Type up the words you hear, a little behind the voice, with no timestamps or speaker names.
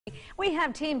We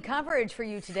have team coverage for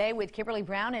you today with Kimberly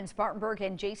Brown in Spartanburg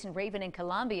and Jason Raven in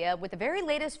Columbia with the very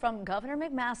latest from Governor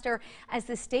McMaster as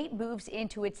the state moves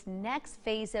into its next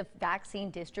phase of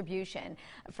vaccine distribution.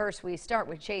 First, we start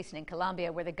with Jason in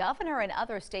Columbia, where the governor and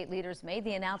other state leaders made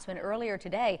the announcement earlier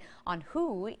today on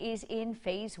who is in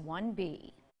phase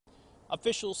 1B.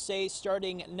 Officials say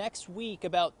starting next week,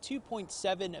 about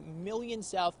 2.7 million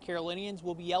South Carolinians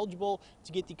will be eligible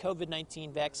to get the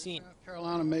COVID-19 vaccine. South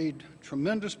Carolina made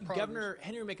tremendous progress. Governor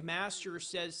Henry McMaster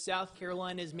says South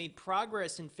Carolina has made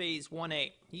progress in phase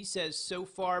 1A. He says so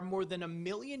far more than 1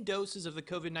 million doses of the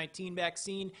COVID-19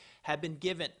 vaccine have been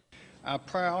given. Our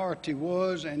priority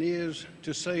was and is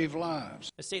to save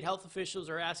lives. The state health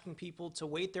officials are asking people to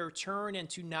wait their turn and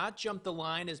to not jump the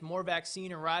line as more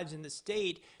vaccine arrives in the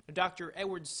state. Now, Dr.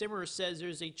 Edward Simmer says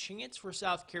there's a chance for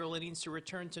South Carolinians to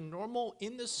return to normal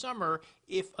in the summer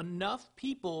if enough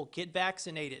people get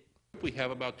vaccinated. We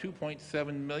have about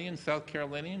 2.7 million South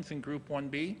Carolinians in Group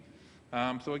 1B.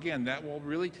 So again, that will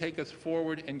really take us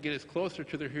forward and get us closer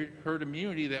to the herd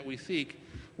immunity that we seek,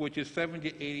 which is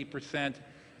 70 to 80%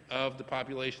 of the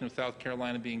population of South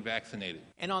Carolina being vaccinated.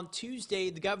 And on Tuesday,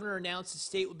 the governor announced the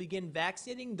state will begin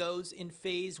vaccinating those in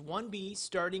phase 1B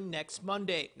starting next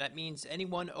Monday. That means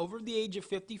anyone over the age of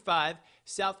 55,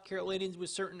 South Carolinians with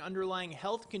certain underlying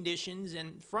health conditions,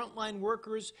 and frontline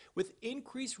workers with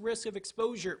increased risk of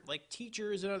exposure, like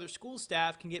teachers and other school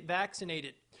staff, can get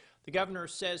vaccinated. The governor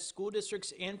says school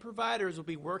districts and providers will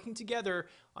be working together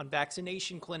on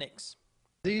vaccination clinics.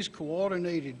 These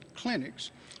coordinated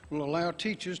clinics will allow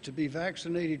teachers to be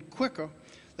vaccinated quicker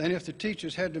than if the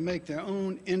teachers had to make their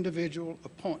own individual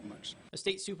appointments. The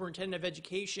state superintendent of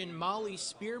education, Molly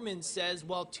Spearman, says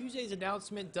while Tuesday's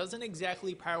announcement doesn't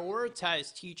exactly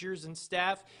prioritize teachers and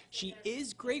staff, she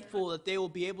is grateful that they will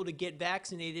be able to get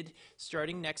vaccinated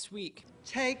starting next week.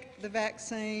 Take the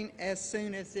vaccine as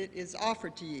soon as it is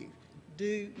offered to you.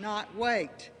 Do not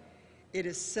wait. It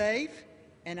is safe,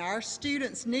 and our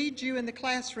students need you in the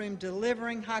classroom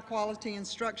delivering high-quality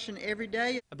instruction every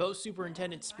day. Both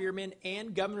Superintendent Spearman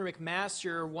and Governor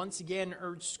McMaster once again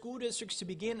urged school districts to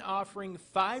begin offering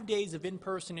 5 days of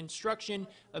in-person instruction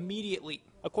immediately.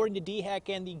 According to DHEC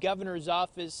and the governor's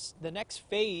office, the next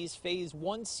phase, phase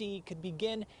 1C, could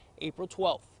begin April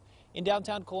 12th. In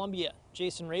downtown Columbia,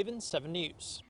 Jason Raven, 7 News.